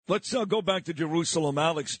Let's go back to Jerusalem.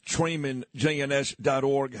 Alex Traiman,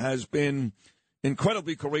 JNS.org, has been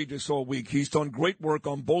incredibly courageous all week. He's done great work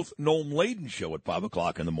on both Noam Laden's show at 5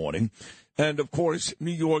 o'clock in the morning and, of course,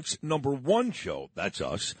 New York's #1 show. That's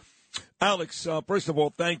us. Alex, first of all,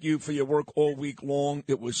 thank you for your work all week long.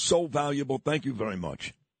 It was so valuable. Thank you very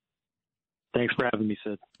much. Thanks for having me,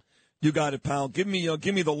 Sid. You got it, pal. Give me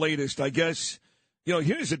the latest. I guess,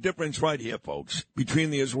 here's the difference right here, folks,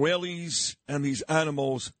 between the Israelis and these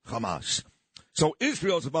animals, Hamas. So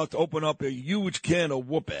Israel's about to open up a huge can of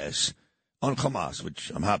whoop-ass on Hamas,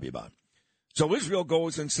 which I'm happy about. So Israel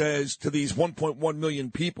goes and says to these 1.1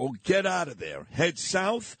 million people, get out of there. Head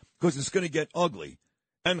south because it's going to get ugly.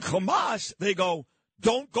 And Hamas, they go,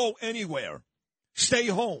 don't go anywhere. Stay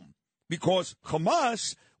home. Because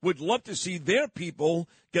Hamas would love to see their people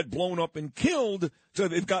get blown up and killed so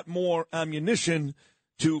they've got more ammunition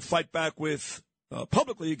to fight back with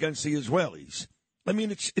publicly against the Israelis. I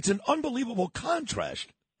mean, it's an unbelievable contrast,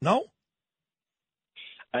 no?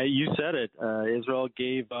 You said it. Israel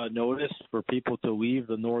gave notice for people to leave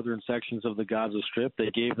the northern sections of the Gaza Strip. They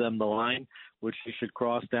gave them the line which they should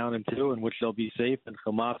cross down into, in which they'll be safe. And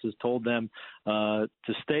Hamas has told them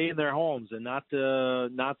to stay in their homes and not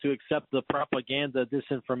to accept the propaganda,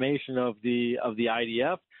 disinformation of the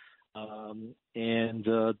IDF.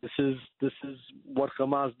 This is what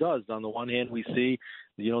Hamas does. On the one hand, we see,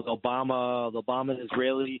 they'll bomb an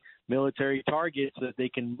Israeli military targets that they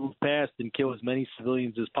can move past and kill as many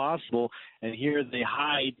civilians as possible. And here they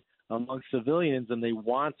hide among civilians, and they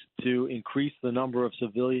want to increase the number of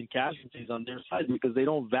civilian casualties on their side because they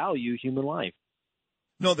don't value human life.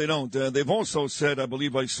 No, they don't. They've also said, I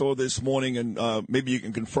believe I saw this morning, and maybe you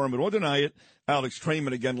can confirm it or deny it, Alex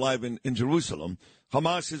Traiman again live in Jerusalem.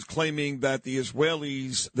 Hamas is claiming that the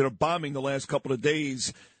Israelis that are bombing the last couple of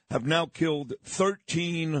days have now killed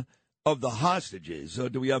 13 of the hostages.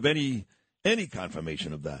 Do we have any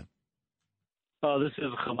confirmation of that? This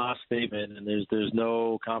is a Hamas statement, and there's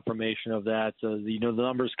no confirmation of that. The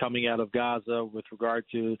numbers coming out of Gaza with regard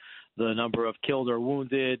to the number of killed or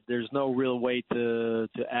wounded, there's no real way to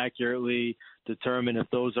accurately determine if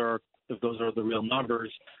those are the real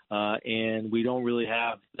numbers, and we don't really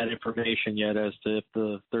have that information yet as to if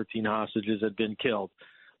the 13 hostages had been killed.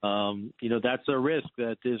 That's a risk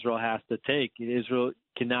that Israel has to take. Israel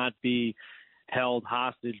cannot be held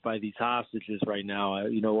hostage by these hostages right now.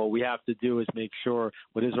 What we have to do is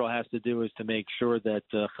what Israel has to do is to make sure that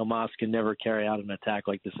Hamas can never carry out an attack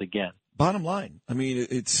like this again. Bottom line, I mean,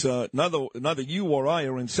 it's neither you or I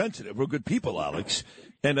are insensitive. We're good people, Alex.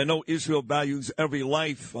 And I know Israel values every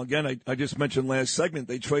life. Again, I just mentioned last segment,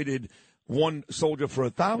 they traded one soldier for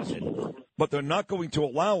 1,000. But they're not going to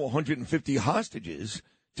allow 150 hostages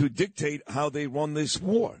to dictate how they run this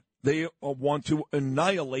war. They want to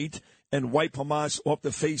annihilate and wipe Hamas off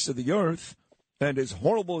the face of the earth. And as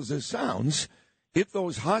horrible as this sounds, if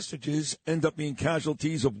those hostages end up being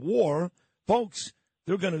casualties of war, folks,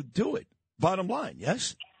 they're going to do it. Bottom line,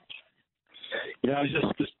 yes? I was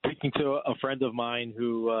just speaking to a friend of mine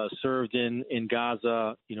who served in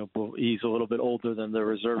Gaza. He's a little bit older than the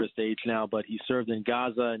reservist age now, but he served in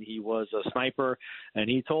Gaza and he was a sniper. And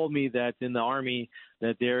he told me that in the Army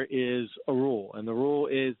that there is a rule. And the rule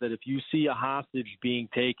is that if you see a hostage being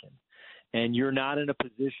taken and you're not in a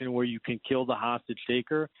position where you can kill the hostage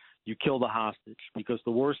taker, you kill the hostage, because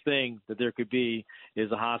the worst thing that there could be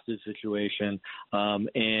is a hostage situation.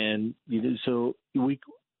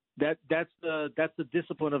 That's the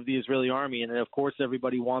discipline of the Israeli army, and of course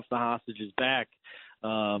everybody wants the hostages back,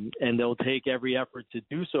 and they'll take every effort to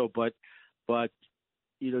do so. But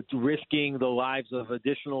risking the lives of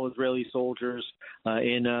additional Israeli soldiers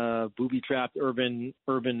in a booby-trapped urban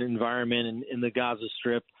environment in the Gaza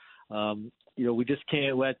Strip. We just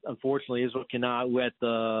can't unfortunately, Israel cannot let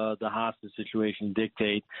the hostage situation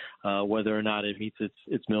dictate whether or not it meets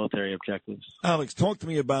its military objectives. Alex, talk to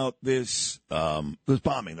me about this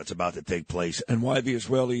bombing that's about to take place and why the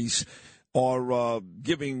Israelis are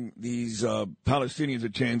giving these Palestinians a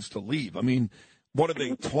chance to leave. I mean, what are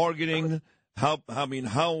they targeting? How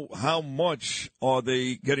much are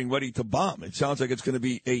they getting ready to bomb? It sounds like it's going to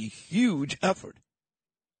be a huge effort.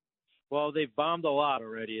 Well, they've bombed a lot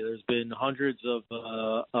already. There's been hundreds of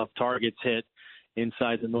targets hit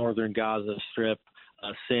inside the northern Gaza Strip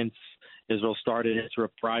since Israel started its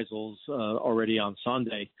reprisals already on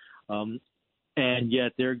Sunday, and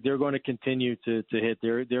yet they're going to continue to hit.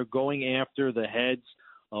 They're going after the heads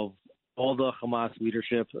of all the Hamas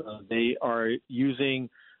leadership. They are using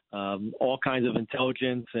all kinds of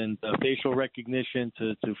intelligence and facial recognition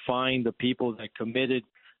to find the people that committed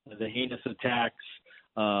the heinous attacks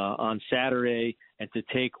on Saturday and to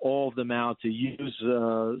take all of them out, to use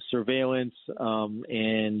surveillance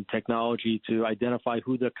and technology to identify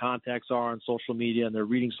who the contacts are on social media, and they're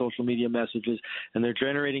reading social media messages, and they're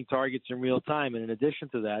generating targets in real time. And in addition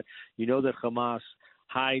to that, you know that Hamas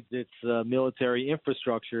hides its military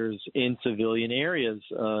infrastructures in civilian areas,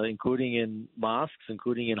 including in mosques,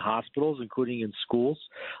 including in hospitals, including in schools.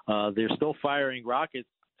 They're still firing rockets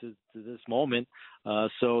to this moment.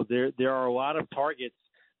 So there are a lot of targets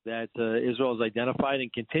that Israel has identified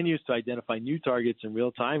and continues to identify new targets in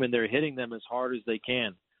real time, and they're hitting them as hard as they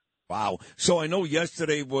can. Wow. So I know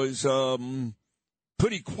yesterday was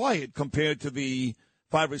pretty quiet compared to the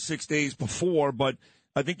 5 or 6 days before, but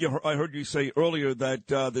I think I heard you say earlier that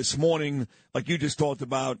this morning, like you just talked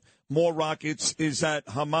about, more rockets. Is that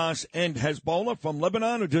Hamas and Hezbollah from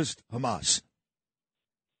Lebanon or just Hamas?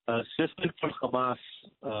 System from Hamas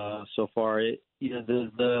so far.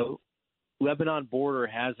 The Lebanon border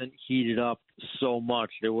hasn't heated up so much.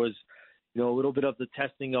 There was, a little bit of the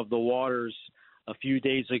testing of the waters a few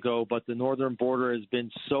days ago, but the northern border has been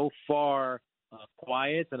so far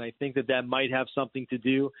quiet, and I think that might have something to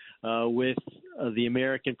do with the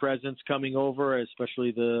American presence coming over,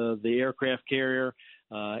 especially the aircraft carrier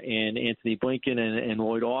and Anthony Blinken and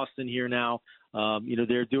Lloyd Austin here now.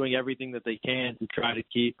 They're doing everything that they can to try to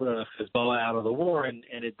keep Hezbollah out of the war, and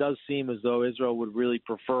it does seem as though Israel would really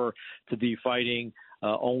prefer to be fighting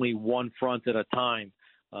only one front at a time.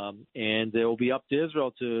 And it will be up to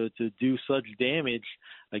Israel to do such damage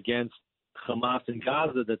against Hamas in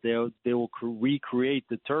Gaza that they will recreate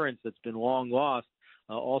deterrence that's been long lost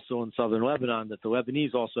also in southern Lebanon, that the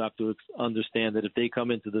Lebanese also have to understand that if they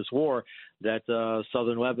come into this war, that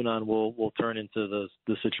southern Lebanon will turn into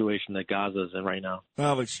the situation that Gaza is in right now.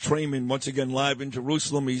 Alex Traiman, once again, live in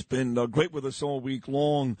Jerusalem. He's been great with us all week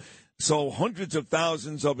long. So hundreds of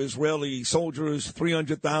thousands of Israeli soldiers,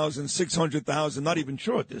 300,000, 600,000, not even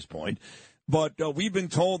sure at this point. But we've been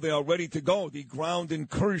told they are ready to go. The ground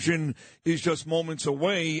incursion is just moments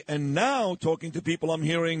away. And now, talking to people, I'm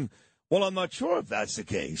hearing, well, I'm not sure if that's the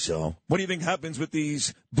case. So what do you think happens with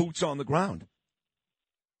these boots on the ground?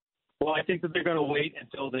 Well, I think that they're going to wait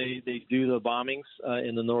until they do the bombings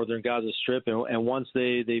in the northern Gaza Strip. And once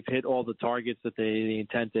they've hit all the targets that they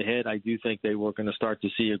intend to hit, I do think they were going to start to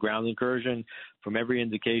see a ground incursion. From every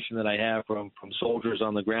indication that I have from soldiers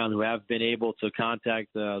on the ground who have been able to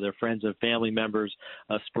contact their friends and family members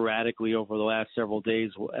sporadically over the last several days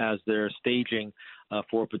as they're staging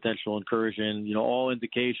for potential incursion, all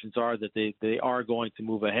indications are that they are going to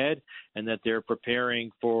move ahead and that they're preparing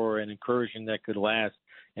for an incursion that could last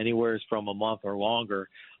anywhere from a month or longer.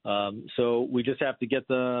 So we just have to get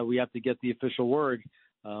the official word.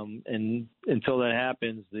 And until that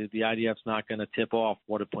happens, the IDF's not going to tip off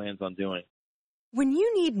what it plans on doing. When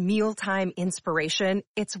you need mealtime inspiration,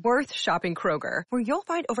 it's worth shopping Kroger, where you'll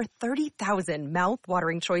find over 30,000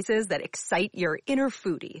 mouth-watering choices that excite your inner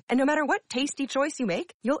foodie. And no matter what tasty choice you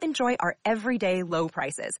make, you'll enjoy our everyday low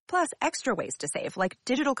prices, plus extra ways to save, like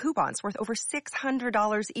digital coupons worth over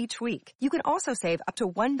 $600 each week. You can also save up to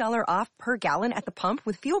 $1 off per gallon at the pump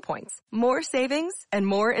with fuel points. More savings and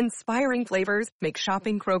more inspiring flavors make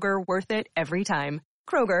shopping Kroger worth it every time.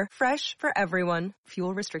 Kroger, fresh for everyone.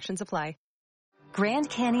 Fuel restrictions apply. Grand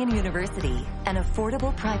Canyon University, an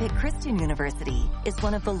affordable private Christian university, is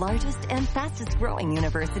one of the largest and fastest growing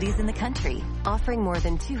universities in the country, offering more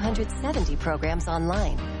than 270 programs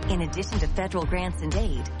online. In addition to federal grants and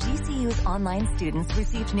aid, GCU's online students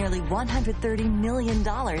received nearly $130 million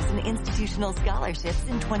in institutional scholarships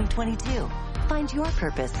in 2022. Find your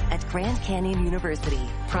purpose at Grand Canyon University.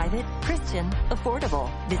 Private, Christian,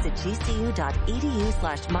 affordable. Visit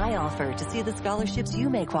gcu.edu/myoffer to see the scholarships you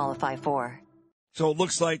may qualify for. So it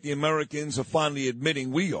looks like the Americans are finally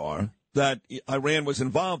admitting that Iran was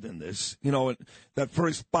involved in this. That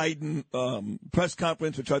first Biden press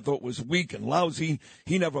conference, which I thought was weak and lousy,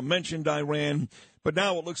 he never mentioned Iran. But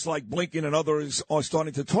now it looks like Blinken and others are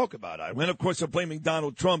starting to talk about Iran. Of course, they're blaming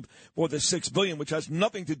Donald Trump for the $6 billion, which has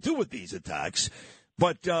nothing to do with these attacks.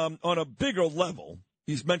 But on a bigger level,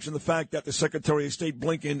 he's mentioned the fact that the Secretary of State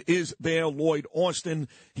Blinken is there, Lloyd Austin.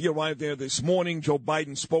 He arrived there this morning. Joe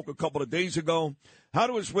Biden spoke a couple of days ago. How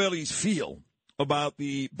do Israelis feel about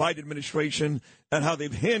the Biden administration and how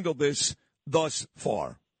they've handled this thus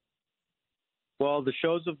far? Well, the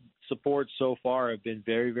shows of support so far have been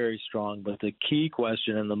very, very strong. But the key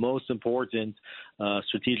question and the most important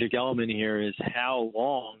strategic element here is how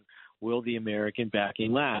long will the American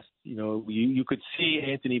backing last? You could see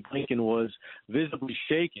Anthony Blinken was visibly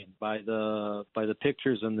shaken by the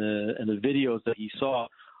pictures and the videos that he saw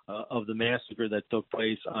of the massacre that took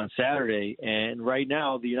place on Saturday. And right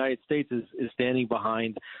now, the United States is standing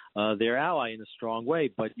behind their ally in a strong way.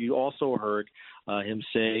 But you also heard him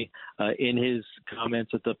say in his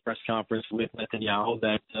comments at the press conference with Netanyahu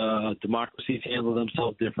that democracies handle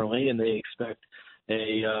themselves differently, and they expect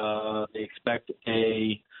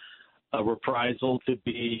a reprisal to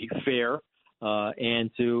be fair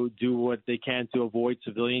and to do what they can to avoid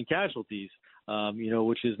civilian casualties.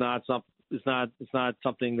 Which is not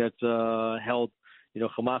something that's held.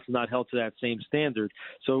 Hamas is not held to that same standard.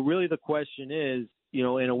 So really, the question is,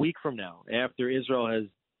 in a week from now, after Israel has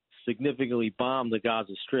significantly bombed the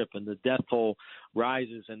Gaza Strip and the death toll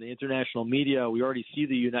rises, and the international media, we already see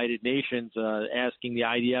the United Nations asking the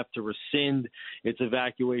IDF to rescind its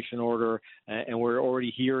evacuation order, and we're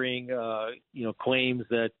already hearing claims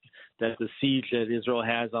that the siege that Israel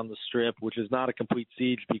has on the Strip, which is not a complete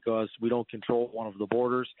siege because we don't control one of the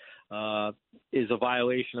borders, is a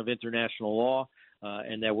violation of international law,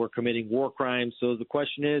 and that we're committing war crimes. So the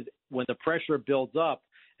question is, when the pressure builds up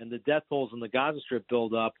and the death tolls in the Gaza Strip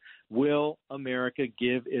build up, will America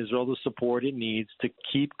give Israel the support it needs to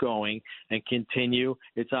keep going and continue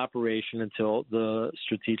its operation until the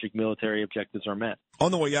strategic military objectives are met? On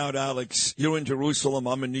the way out, Alex, you're in Jerusalem.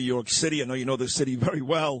 I'm in New York City. I know you know the city very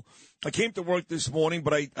well. I came to work this morning,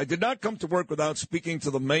 but I did not come to work without speaking to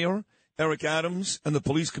the mayor, Eric Adams, and the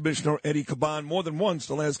police commissioner, Eddie Caban, more than once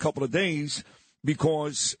the last couple of days,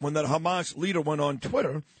 because when that Hamas leader went on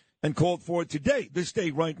Twitter and called for this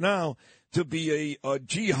day right now, to be a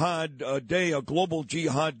jihad day, a global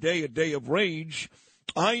jihad day, a day of rage.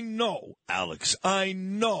 I know, Alex,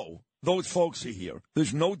 those folks are here.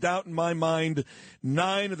 There's no doubt in my mind.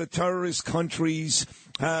 9 of the terrorist countries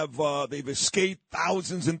they've escaped,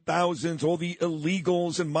 thousands and thousands, all the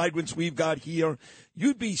illegals and migrants we've got here.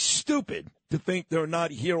 You'd be stupid to think they're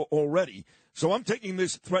not here already. So I'm taking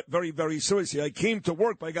this threat very, very seriously. I came to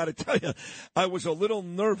work, but I got to tell you, I was a little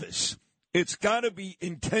nervous. It's got to be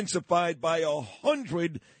intensified by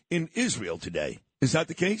 100 in Israel today. Is that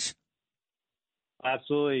the case?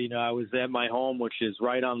 Absolutely. I was at my home, which is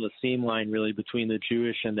right on the seam line, really, between the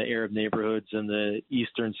Jewish and the Arab neighborhoods and the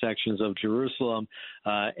eastern sections of Jerusalem.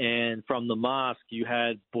 And from the mosque, you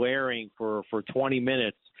had blaring for 20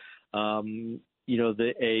 minutes,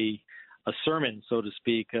 a sermon, so to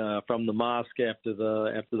speak, from the mosque after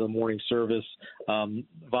the morning service,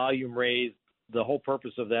 volume raised. The whole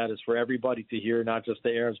purpose of that is for everybody to hear, not just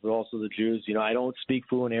the Arabs, but also the Jews. I don't speak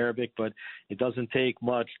fluent Arabic, but it doesn't take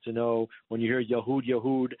much to know when you hear Yahud,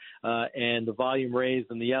 Yahud, and the volume raised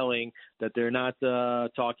and the yelling, that they're not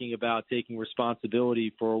talking about taking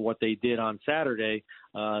responsibility for what they did on Saturday.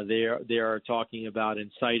 They are talking about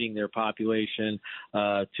inciting their population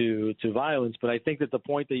to violence. But I think that the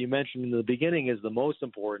point that you mentioned in the beginning is the most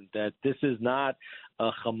important, that this is not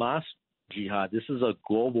a Hamas jihad. This is a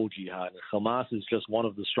global jihad. Hamas is just one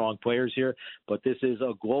of the strong players here, but this is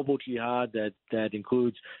a global jihad that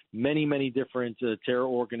includes many, many different terror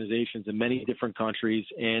organizations in many different countries.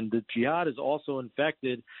 And the jihad has also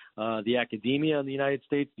infected the academia in the United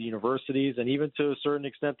States, the universities, and even to a certain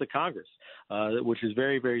extent the Congress, which is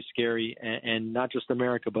very, very scary, and not just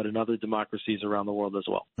America, but in other democracies around the world as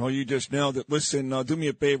well. Oh, you just nailed it. Listen, do me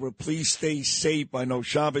a favor. Please stay safe. I know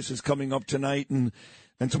Shabbos is coming up tonight and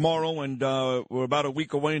tomorrow, and we're about a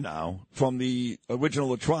week away now from the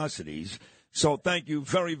original atrocities. So thank you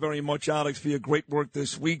very, very much, Alex, for your great work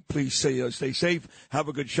this week. Please stay safe, have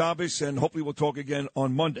a good Shabbos, and hopefully we'll talk again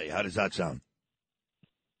on Monday. How does that sound?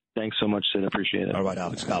 Thanks so much, Sid. I appreciate it. All right,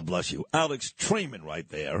 Alex, God bless you. Alex Traiman right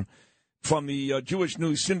there from the Jewish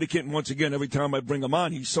News Syndicate. And once again, every time I bring him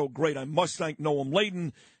on, he's so great. I must thank Noam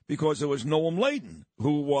Layden, because it was Noam Layden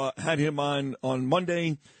who had him on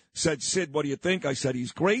Monday. Said, Sid, what do you think? I said,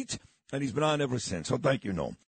 he's great, and he's been on ever since. So thank you, Noam.